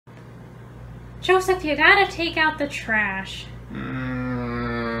Joseph, you gotta take out the trash.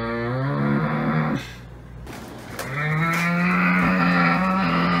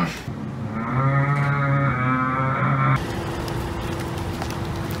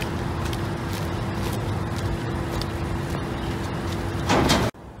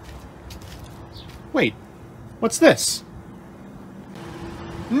 Wait, what's this?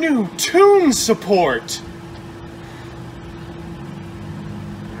 New TOONS support!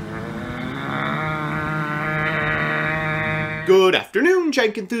 Good afternoon,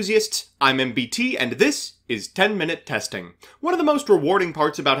 jank enthusiasts. I'm MBT, and this is 10-Minute Testing. One of the most rewarding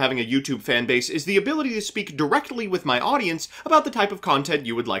parts about having a YouTube fanbase is the ability to speak directly with my audience about the type of content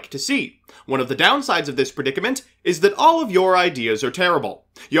you would like to see. One of the downsides of this predicament is that all of your ideas are terrible.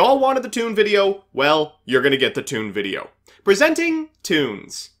 You all wanted the Toon video? Well, you're gonna get the Toon video. Presenting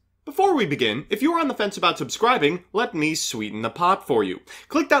TOONS. Before we begin, if you're on the fence about subscribing, let me sweeten the pot for you.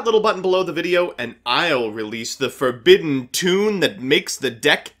 Click that little button below the video and I'll release the forbidden tune that makes the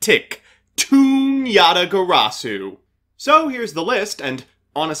deck tick. Toon Yada Garasu. So here's the list, and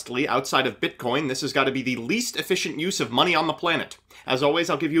honestly, outside of Bitcoin, this has got to be the least efficient use of money on the planet. As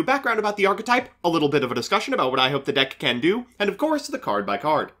always, I'll give you a background about the archetype, a little bit of a discussion about what I hope the deck can do, and of course, the card by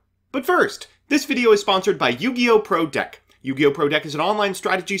card. But first, this video is sponsored by Yu-Gi-Oh! Pro Deck. Yu-Gi-Oh! Pro Deck is an online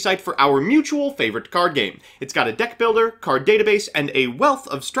strategy site for our mutual favorite card game. It's got a deck builder, card database, and a wealth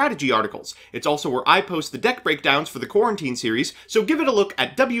of strategy articles. It's also where I post the deck breakdowns for the Quarantine series, so give it a look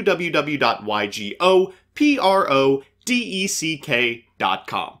at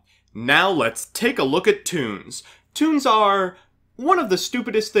www.ygoprodeck.com. Now let's take a look at TOONS. TOONS are one of the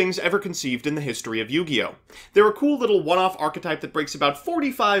stupidest things ever conceived in the history of Yu-Gi-Oh! They're a cool little one-off archetype that breaks about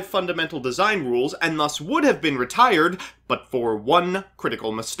 45 fundamental design rules and thus would have been retired, but for one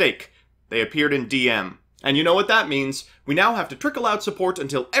critical mistake. They appeared in DM. And you know what that means. We now have to trickle out support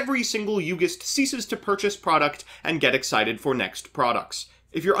until every single Yugist ceases to purchase product and get excited for next products.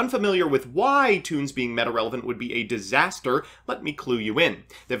 If you're unfamiliar with why TOONS being meta-relevant would be a disaster, let me clue you in.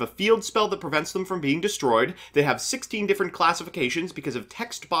 They have a field spell that prevents them from being destroyed, they have 16 different classifications because of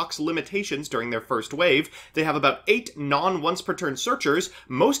text box limitations during their first wave, they have about 8 non-once-per-turn searchers,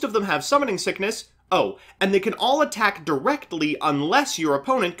 most of them have summoning sickness, oh, and they can all attack directly unless your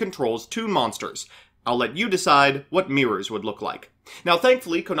opponent controls Toon monsters. I'll let you decide what mirrors would look like. Now,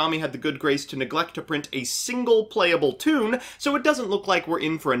 thankfully, Konami had the good grace to neglect to print a single playable toon, so it doesn't look like we're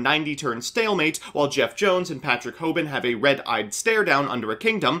in for a 90-turn stalemate while Jeff Jones and Patrick Hoban have a red-eyed stare-down under a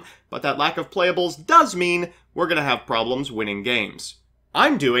kingdom, but that lack of playables does mean we're gonna have problems winning games.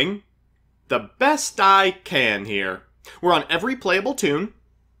 I'm doing the best I can here. We're on every playable toon,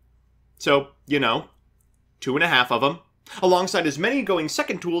 so, you know, 2.5 of them. Alongside as many going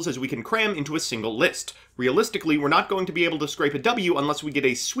second tools as we can cram into a single list. Realistically, we're not going to be able to scrape a W unless we get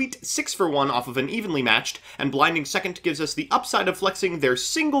a sweet 6-for-1 off of an evenly matched, and Blinding Second gives us the upside of flexing their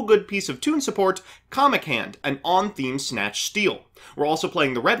single good piece of toon support, Comic Hand, an on-theme Snatch Steal. We're also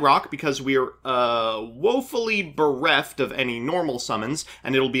playing the Red Rock because we're, woefully bereft of any normal summons,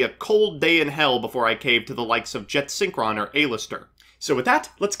 and it'll be a cold day in hell before I cave to the likes of Jet Synchron or A-Lister. So with that,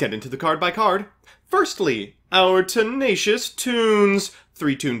 let's get into the card by card. Firstly, our tenacious TOONS.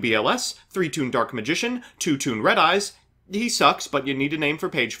 3-Toon BLS, 3-Toon Dark Magician, 2-Toon Red Eyes, he sucks but you need a name for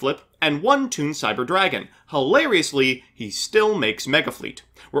Page Flip, and 1-Toon Cyber Dragon. Hilariously, he still makes Mega Fleet.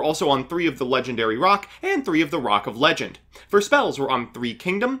 We're also on 3 of the Legendary Rock, and 3 of the Rock of Legend. For spells, we're on 3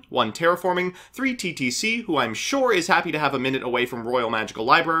 Kingdom, 1 Terraforming, 3 TTC, who I'm sure is happy to have a minute away from Royal Magical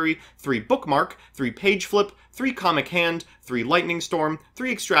Library, 3 Bookmark, 3 Page Flip, 3 Comic Hand, 3 Lightning Storm,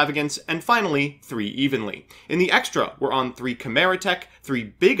 3 Extravagance, and finally, 3 Evenly. In the extra, we're on 3 Chimera Tech, 3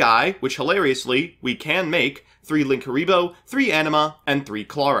 Big Eye, which hilariously, we can make, 3 Linkaribo, 3 Anima, and 3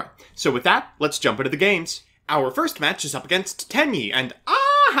 Clara. So with that, let's jump into the games. Our first match is up against Tenyi, and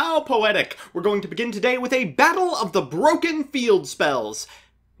how poetic! We're going to begin today with a battle of the broken field spells.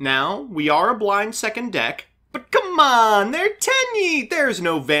 Now, we are a blind second deck, but come on, they're Tenyi! There's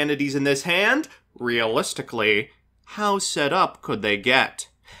no vanities in this hand. Realistically, how set up could they get?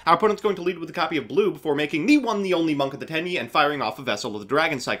 Our opponent's going to lead with a copy of blue before making the one, the only monk of the Tenyi and firing off a Vessel of the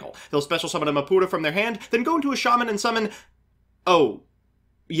Dragon Cycle. They'll special summon a Maputa from their hand, then go into a Shaman and summon... Oh,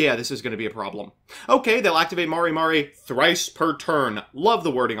 yeah, this is going to be a problem. Okay, they'll activate Mari Mari thrice per turn. Love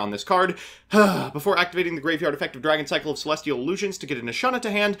the wording on this card. Before activating the graveyard effect of Dragon Cycle of Celestial Illusions to get an Ashana to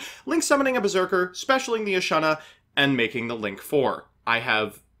hand, Link summoning a Berserker, specialing the Ashana, and making the Link 4. I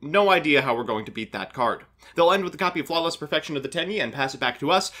have no idea how we're going to beat that card. They'll end with a copy of Flawless Perfection of the Tenyi and pass it back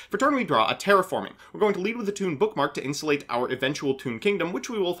to us. For turn we draw a Terraforming. We're going to lead with a Toon Bookmark to insulate our eventual Toon Kingdom, which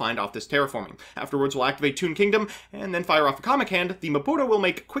we will find off this Terraforming. Afterwards we'll activate Toon Kingdom, and then fire off a Comic Hand. The Maputo will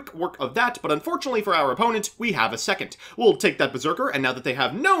make quick work of that, but unfortunately for our opponent, we have a second. We'll take that Berserker, and now that they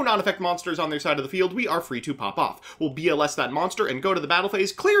have no non-effect monsters on their side of the field, we are free to pop off. We'll BLS that monster and go to the battle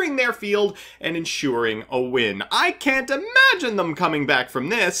phase, clearing their field and ensuring a win. I can't imagine them coming back from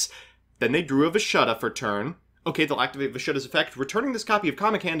this. Then they drew a Vishuddha for turn. Okay, they'll activate Vishuddha's effect, returning this copy of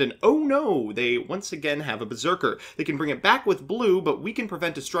Comic Hand, and oh no, they once again have a Berserker. They can bring it back with blue, but we can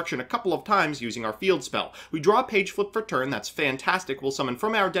prevent destruction a couple of times using our field spell. We draw a Page Flip for turn, that's fantastic. We'll summon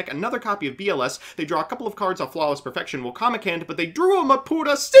from our deck another copy of BLS. They draw a couple of cards off Flawless Perfection. We'll Comic Hand, but they drew a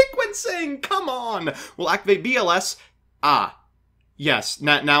Maputo sequencing! Come on! We'll activate BLS. Yes,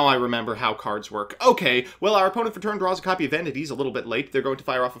 now I remember how cards work. Okay, well, our opponent for turn draws a copy of Vanities a little bit late. They're going to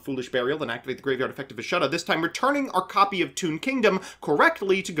fire off a Foolish Burial, then activate the graveyard effect of Vishuddha, this time returning our copy of Toon Kingdom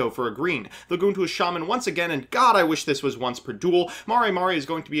correctly to go for a green. They'll go into a Shaman once again, and God, I wish this was once per duel. Mare is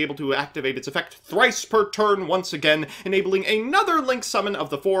going to be able to activate its effect thrice per turn once again, enabling another Link Summon of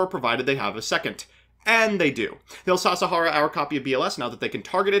the 4, provided they have a second. And they do. They'll Sasahara our copy of BLS now that they can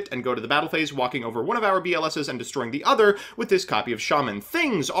target it and go to the battle phase, walking over one of our BLSs and destroying the other with this copy of Shaman.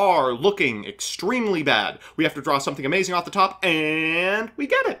 Things are looking extremely bad. We have to draw something amazing off the top, and we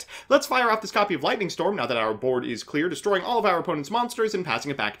get it. Let's fire off this copy of Lightning Storm now that our board is clear, destroying all of our opponent's monsters and passing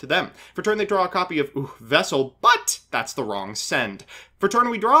it back to them. For turn they draw a copy of Vessel, but that's the wrong send. For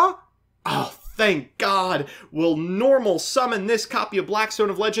turn we draw... Oh, thank God! We'll normal summon this copy of Blackstone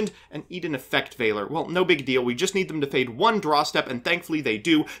of Legend and eat an Effect Veiler. Well, no big deal. We just need them to fade one draw step, and thankfully they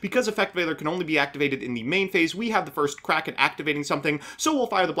do. Because Effect Veiler can only be activated in the main phase, we have the first crack at activating something, so we'll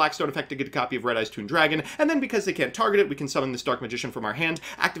fire the Blackstone effect to get a copy of Red Eyes Toon Dragon, and then because they can't target it, we can summon this Dark Magician from our hand,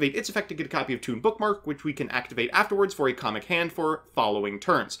 activate its effect to get a copy of Toon Bookmark, which we can activate afterwards for a Comic Hand for following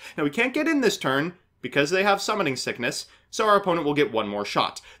turns. Now, we can't get in this turn, because they have Summoning Sickness, so our opponent will get one more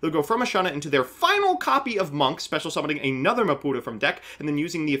shot. They'll go from Ashana into their final copy of Monk, special summoning another Maputo from deck, and then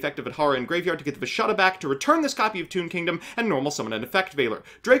using the effect of Adhara in graveyard to get the Vishuddha back to return this copy of Toon Kingdom and normal summon an Effect Veiler.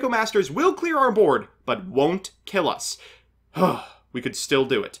 Draco Masters will clear our board, but won't kill us. We could still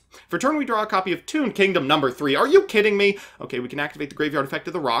do it. For turn, we draw a copy of Toon Kingdom number 3. Are you kidding me? Okay, we can activate the graveyard effect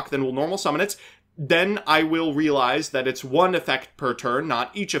of the Rock, then we'll normal summon it. Then I will realize that it's one effect per turn, not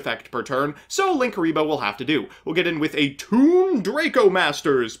each effect per turn, so Linkaribo will have to do. We'll get in with a Toon Draco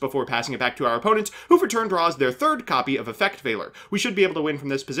Masters before passing it back to our opponent, who for turn draws their third copy of Effect Veiler. We should be able to win from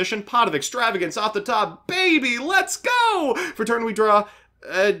this position. Pot of Extravagance off the top, baby, let's go! For turn we draw...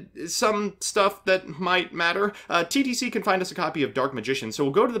 some stuff that might matter. TTC can find us a copy of Dark Magician, so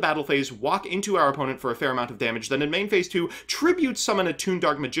we'll go to the battle phase, walk into our opponent for a fair amount of damage, then in main phase 2, tribute summon a Toon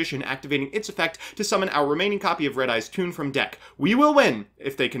Dark Magician, activating its effect to summon our remaining copy of Red Eyes Toon from deck. We will win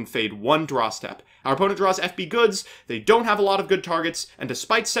if they can fade one draw step. Our opponent draws FB Goods, they don't have a lot of good targets, and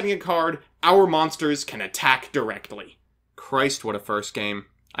despite setting a card, our monsters can attack directly. Christ, what a first game.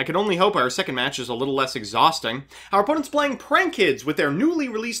 I can only hope our second match is a little less exhausting. Our opponent's playing Prank Kids with their newly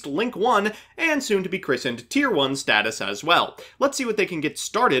released Link 1 and soon to be christened Tier 1 status as well. Let's see what they can get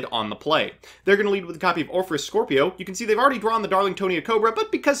started on the play. They're going to lead with a copy of Orpheus Scorpio. You can see they've already drawn the Darlingtonia Cobra,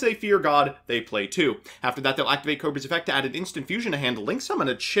 but because they fear God, they play 2. After that, they'll activate Cobra's effect to add an instant fusion to hand, Link summon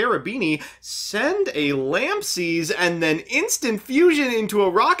a Cherubini, send a Lampsies, and then instant fusion into a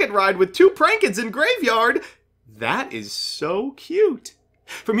Rocket Ride with 2 Prank Kids in graveyard. That is so cute.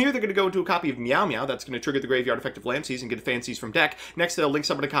 From here, they're going to go into a copy of Meow Meow. That's going to trigger the graveyard effect of Lampsies and get Fancies from deck. Next, they'll link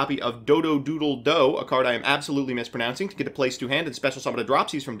summon a copy of Dodo Doodle Do, a card I am absolutely mispronouncing, to get a place to hand and special summon a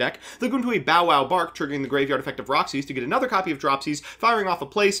Dropsies from deck. They'll go into a Bow Wow Bark, triggering the graveyard effect of Roxy's to get another copy of Dropsies, firing off a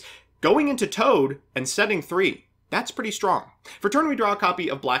place, going into Toad, and setting 3. That's pretty strong. For turn, we draw a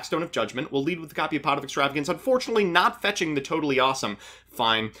copy of Blackstone of Judgment. We'll lead with a copy of Pot of Extravagance, unfortunately not fetching the Totally Awesome.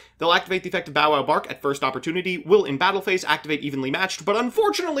 Fine. They'll activate the effect of Bow Wow Bark at first opportunity, will in battle phase activate Evenly Matched, but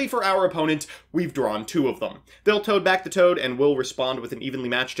unfortunately for our opponent, we've drawn 2 of them. They'll Toad back the Toad and will respond with an Evenly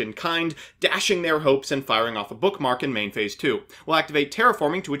Matched in kind, dashing their hopes and firing off a Bookmark in main phase 2. We'll activate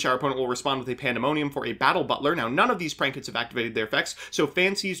Terraforming, to which our opponent will respond with a Pandemonium for a Battle Butler. Now, none of these Prank Kids have activated their effects, so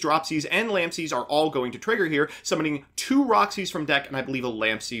Fancies, Dropsies, and Lampsies are all going to trigger here, summoning 2 Roxy's from deck and I believe a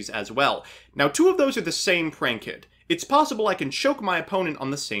Lampsies as well. Now, 2 of those are the same Prank Kid. It's possible I can choke my opponent on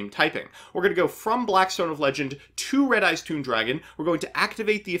the same typing. We're going to go from Blackstone of Legend to Red Eyes Toon Dragon. We're going to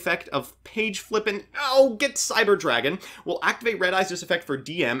activate the effect of Page Flip and... oh, get Cyber Dragon. We'll activate Red Eyes' effect for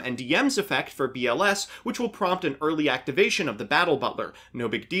DM and DM's effect for BLS, which will prompt an early activation of the Battle Butler. No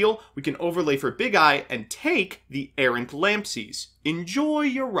big deal. We can overlay for Big Eye and take the Errant Lampsies. Enjoy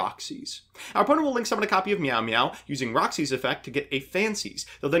your Roxy's. Our opponent will link summon a copy of Meow Meow using Roxy's effect to get a Fancies.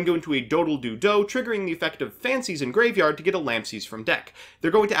 They'll then go into a Dodle-Doo-Do, triggering the effect of Fancies in Graveyard to get a Lampsies from deck.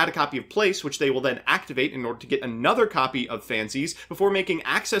 They're going to add a copy of Place, which they will then activate in order to get another copy of Fancies before making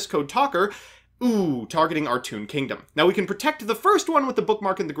Access Code Talker, targeting our Toon Kingdom. Now we can protect the first one with the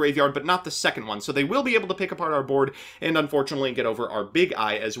bookmark in the graveyard, but not the second one, so they will be able to pick apart our board and unfortunately get over our Big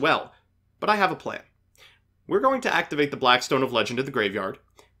Eye as well. But I have a plan. We're going to activate the Blackstone of Legend in the graveyard,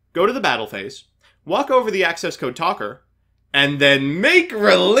 go to the battle phase, walk over the Access Code Talker, and then make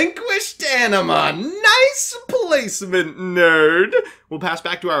Relinquished Anima. Nice placement, nerd! We'll pass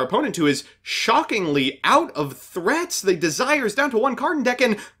back to our opponent, who is shockingly out of threats. The Desire's down to 1 card in deck,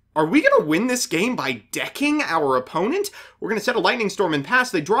 and are we going to win this game by decking our opponent? We're going to set a Lightning Storm and pass.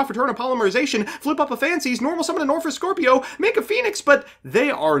 They draw for turn of Polymerization, flip up a Fancies, normal summon an Orpheus Scorpio, make a Phoenix, but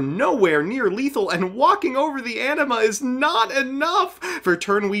they are nowhere near lethal, and walking over the Anima is not enough. For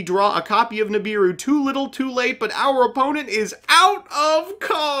turn, we draw a copy of Nibiru. Too little, too late, but our opponent is out of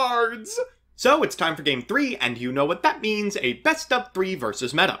cards. So it's time for game 3, and you know what that means, a best of 3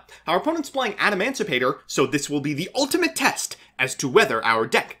 versus meta. Our opponent's playing Adamancipator, so this will be the ultimate test as to whether our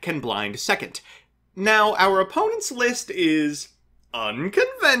deck can blind second. Now, our opponent's list is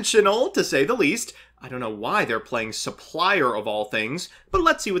unconventional, to say the least. I don't know why they're playing Supplier of all things, but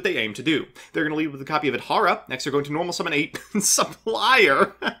let's see what they aim to do. They're going to lead with a copy of Adhara. Next, they're going to normal summon a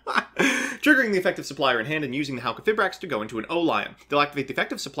Supplier, triggering the effect of Supplier in hand and using the Halka-Fibrax to go into an O-Lion. They'll activate the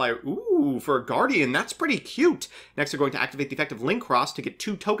effect of Supplier, for a Guardian. That's pretty cute. Next, they're going to activate the effect of Link Cross to get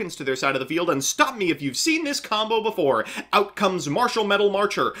 2 tokens to their side of the field, and stop me if you've seen this combo before. Out comes Martial Metal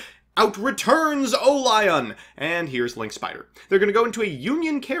Marcher. Out returns O-Lion! And here's Link Spider. They're going to go into a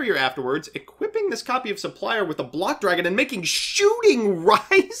Union Carrier afterwards, equipping this copy of Supplier with a Block Dragon and making Shooting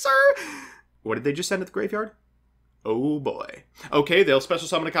Riser? What did they just send to the graveyard? Oh boy. Okay, they'll special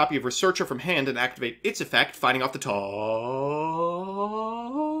summon a copy of Researcher from hand and activate its effect, fighting off the top.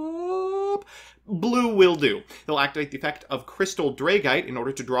 Blue will do. They'll activate the effect of Crystal Dragite in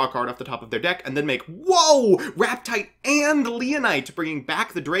order to draw a card off the top of their deck, and then make, Raptite and Leonite, bringing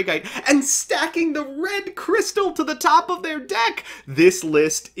back the Dragite and stacking the red crystal to the top of their deck. This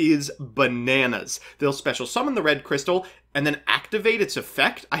list is bananas. They'll special summon the red crystal and then activate its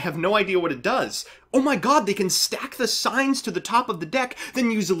effect. I have no idea what it does. Oh my god, they can stack the signs to the top of the deck,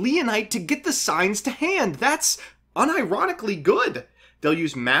 then use Leonite to get the signs to hand. That's unironically good. They'll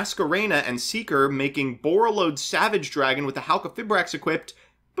use Masquerena and Seeker, making Borreload Savage Dragon with the Halka-Fibrax equipped.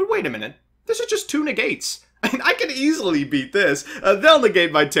 But wait a minute, this is just 2 negates. I mean, I can easily beat this. They'll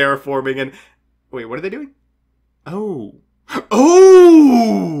negate my Terraforming and... Wait, what are they doing? Oh.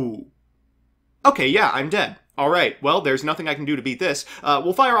 Okay, yeah, I'm dead. Alright, well, there's nothing I can do to beat this.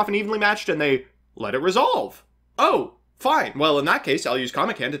 We'll fire off an evenly matched and they let it resolve. Oh. Fine. Well, in that case, I'll use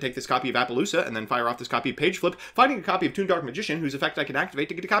Comic Hand to take this copy of Appaloosa and then fire off this copy of Page Flip, finding a copy of Toon Dark Magician, whose effect I can activate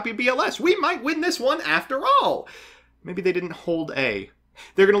to get a copy of BLS. We might win this one after all! Maybe they didn't hold A.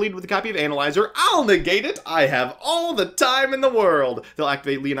 They're going to lead with a copy of Analyzer. I'll negate it! I have all the time in the world! They'll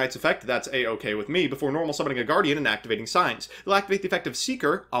activate Leonite's effect, that's A-okay with me, before normal summoning a Guardian and activating Signs. They'll activate the effect of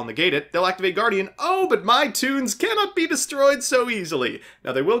Seeker, I'll negate it. They'll activate Guardian. Oh, but my Toons cannot be destroyed so easily!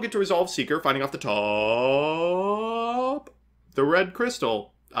 Now they will get to resolve Seeker, finding off the top... the red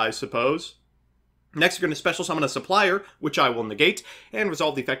crystal, I suppose. Next, we're going to special summon a Supplier, which I will negate, and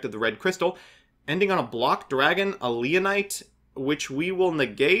resolve the effect of the red crystal, ending on a Block Dragon, a Leonite, which we will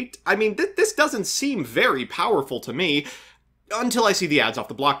negate. I mean, this doesn't seem very powerful to me, until I see the ads off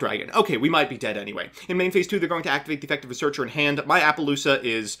the Block Dragon. Okay, we might be dead anyway. In main phase 2, they're going to activate the effect of Researcher in hand. My Appaloosa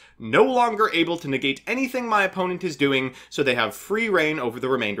is no longer able to negate anything my opponent is doing, so they have free reign over the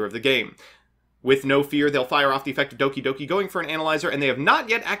remainder of the game. With no fear, they'll fire off the effect of Doki Doki, going for an Analyzer, and they have not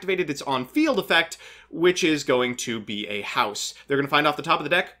yet activated its on-field effect, which is going to be a house. They're going to find off the top of the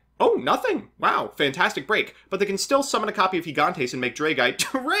deck. Oh, nothing! Wow, fantastic break. But they can still summon a copy of Gigantes and make Dragite.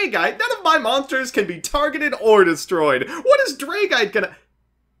 Dragite? None of my monsters can be targeted or destroyed! What is Dragite gonna...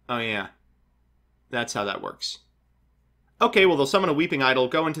 Oh yeah. That's how that works. Okay, well, they'll summon a Weeping Idol,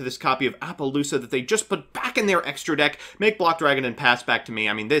 go into this copy of Appaloosa that they just put back in their extra deck, make Block Dragon, and pass back to me.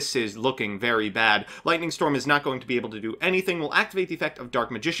 I mean, this is looking very bad. Lightning Storm is not going to be able to do anything. We'll activate the effect of Dark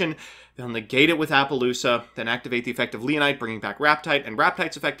Magician, they'll negate it with Appaloosa, then activate the effect of Leonite, bringing back Raptite, and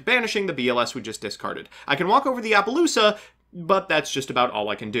Raptite's effect banishing the BLS we just discarded. I can walk over the Appaloosa, but that's just about all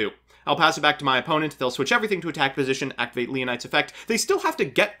I can do. I'll pass it back to my opponent, they'll switch everything to attack position, activate Leonite's effect. They still have to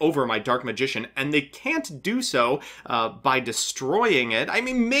get over my Dark Magician, and they can't do so by destroying it. I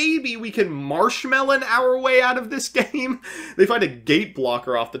mean, maybe we can marshmallow our way out of this game. They find a Gate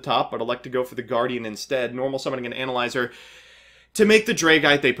Blocker off the top, but elect to go for the Guardian instead. Normal summoning an Analyzer. to make the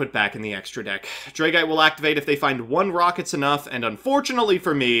Dragite they put back in the extra deck. Dragite will activate if they find 1 rockets enough, and unfortunately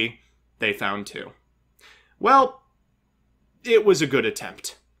for me, they found 2. Well, it was a good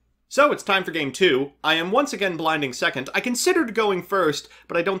attempt. So it's time for game 2. I am once again blinding second. I considered going first,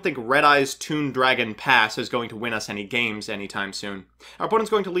 but I don't think Red Eye's Toon Dragon Pass is going to win us any games anytime soon. Our opponent's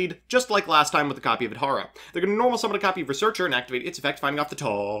going to lead, just like last time with a copy of Adhara. They're going to normal summon a copy of Researcher and activate its effect, finding off the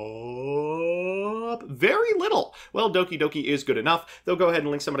top very little. Well, Doki Doki is good enough. They'll go ahead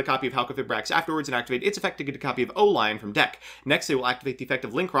and link summon a copy of Halka Fibrax afterwards and activate its effect to get a copy of O-Lion from deck. Next, they will activate the effect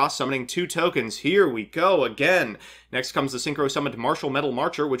of Link Cross, summoning 2 tokens. Here we go again. Next comes the Synchro summoned Martial Metal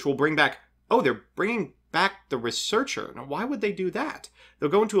Marcher, which will bring back... Oh, they're bringing back the Researcher. Now, why would they do that? They'll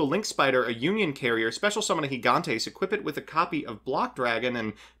go into a Link Spider, a Union Carrier, special summon a Gigantes, equip it with a copy of Block Dragon,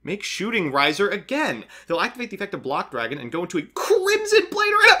 and make Shooting Riser again. They'll activate the effect of Block Dragon and go into a Crimson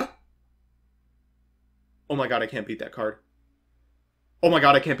Blade Arena. Oh my god, I can't beat that card. Oh my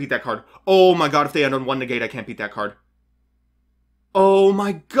god, I can't beat that card. Oh my god, if they end on 1 negate, I can't beat that card. Oh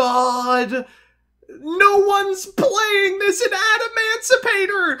my god! No one's playing this in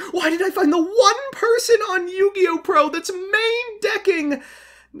Adamancipator! Why did I find the one person on Yu-Gi-Oh! Pro that's main decking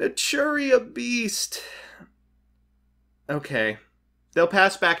Naturia Beast? Okay. They'll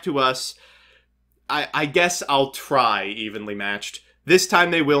pass back to us. I guess I'll try evenly matched. This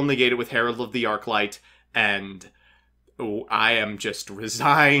time they will negate it with Herald of the Arclight, and I am just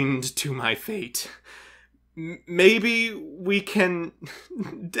resigned to my fate. Maybe we can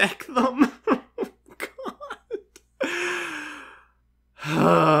deck them?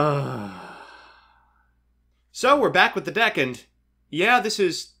 So we're back with the deck, and yeah, this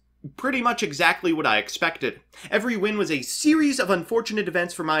is pretty much exactly what I expected. Every win was a series of unfortunate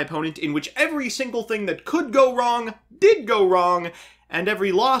events for my opponent in which every single thing that could go wrong did go wrong, and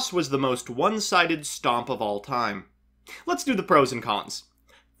every loss was the most one-sided stomp of all time. Let's do the pros and cons.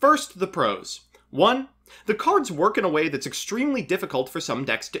 First, the pros. 1. The cards work in a way that's extremely difficult for some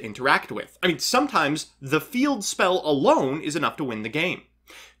decks to interact with. I mean, sometimes the field spell alone is enough to win the game.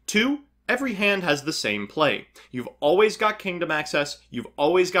 2. Every hand has the same play. You've always got Kingdom access, you've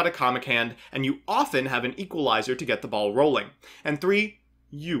always got a comic hand, and you often have an equalizer to get the ball rolling. And 3.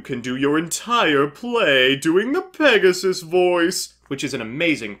 You can do your entire play doing the Pegasus voice, which is an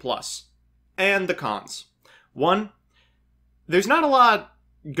amazing plus. And the cons. 1. There's not a lot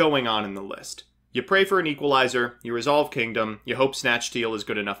going on in the list. You pray for an equalizer, you resolve Kingdom, you hope Snatch Steal is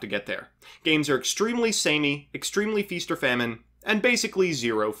good enough to get there. Games are extremely samey, extremely feast or famine, and basically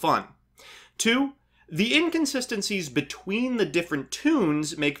zero fun. 2. The inconsistencies between the different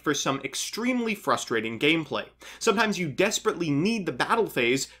toons make for some extremely frustrating gameplay. Sometimes you desperately need the battle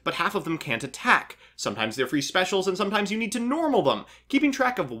phase, but half of them can't attack. Sometimes they're free specials, and sometimes you need to normal them. Keeping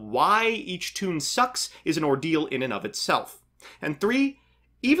track of why each toon sucks is an ordeal in and of itself. And 3.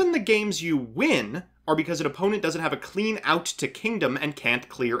 Even the games you win are because an opponent doesn't have a clean out to Kingdom and can't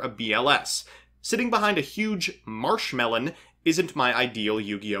clear a BLS. Sitting behind a huge marshmelon isn't my ideal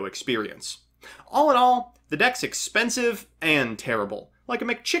Yu-Gi-Oh! Experience. All in all, the deck's expensive and terrible, like a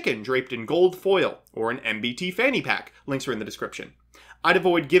McChicken draped in gold foil, or an MBT fanny pack, links are in the description. I'd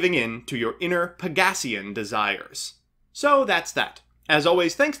avoid giving in to your inner Pegassian desires. So that's that. As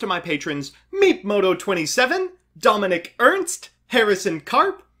always, thanks to my patrons, MeepMoto27, Dominic Ernst, Harrison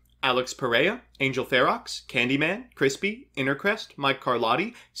Karp, Alex Perea, Angel Ferox, Candyman, Crispy, Innercrest, Mike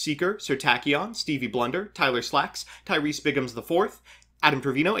Carlotti, Seeker, Sir Tachyon, Stevie Blunder, Tyler Slacks, Tyrese Biggums IV, Adam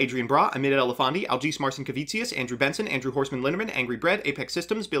Trevino, Adrian Bra, Amit Elefandi, Algis Marcin Kavicius, Andrew Benson, Andrew Horseman Linderman, Angry Bread, Apex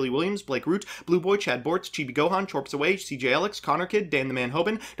Systems, Billy Williams, Blake Root, Blue Boy, Chad Bortz, Chibi Gohan, Chorps Away, CJ Alex, Connor Kid, Dan the Man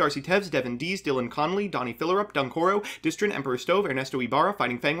Hoban, Darcy Tevz, Devin Dees, Dylan Connolly, Donnie Fillerup, Dunkoro, Distrin, Emperor Stove, Ernesto Ibarra,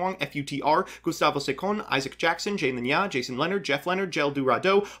 Fighting Fangwong, FUTR, Gustavo Secon, Isaac Jackson, Jay Linya, Jason Leonard, Jeff Leonard, Gel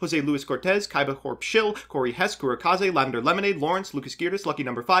Durado, Jose Luis Cortez, Kaiba Horp Schill, Corey Hess, Kurakaze, Lavender Lemonade, Lawrence, Lucas Girtis, Lucky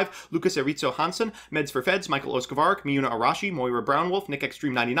Number 5, Lucas Eritzo Hansen, Meds for Feds, Michael Oskavarik, Miyuna Arashi, Moira Brownwolf, Nick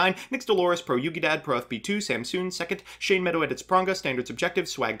Extreme 99, Nix Dolores, Pro Yugi Dad, Pro FB2, Samsoon, 2nd, Shane Meadow Edits Pronga, Standard Subjective,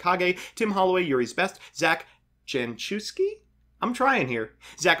 Swag Kage, Tim Holloway, Yuri's Best, Zach Janchuski? I'm trying here.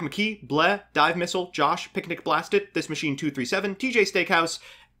 Zach McKee, Bleh, Dive Missile, Josh, Picnic Blasted, This Machine 237, TJ Steakhouse,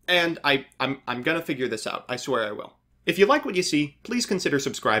 and I'm gonna figure this out. I swear I will. If you like what you see, please consider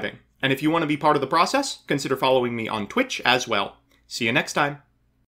subscribing. And if you want to be part of the process, consider following me on Twitch as well. See you next time.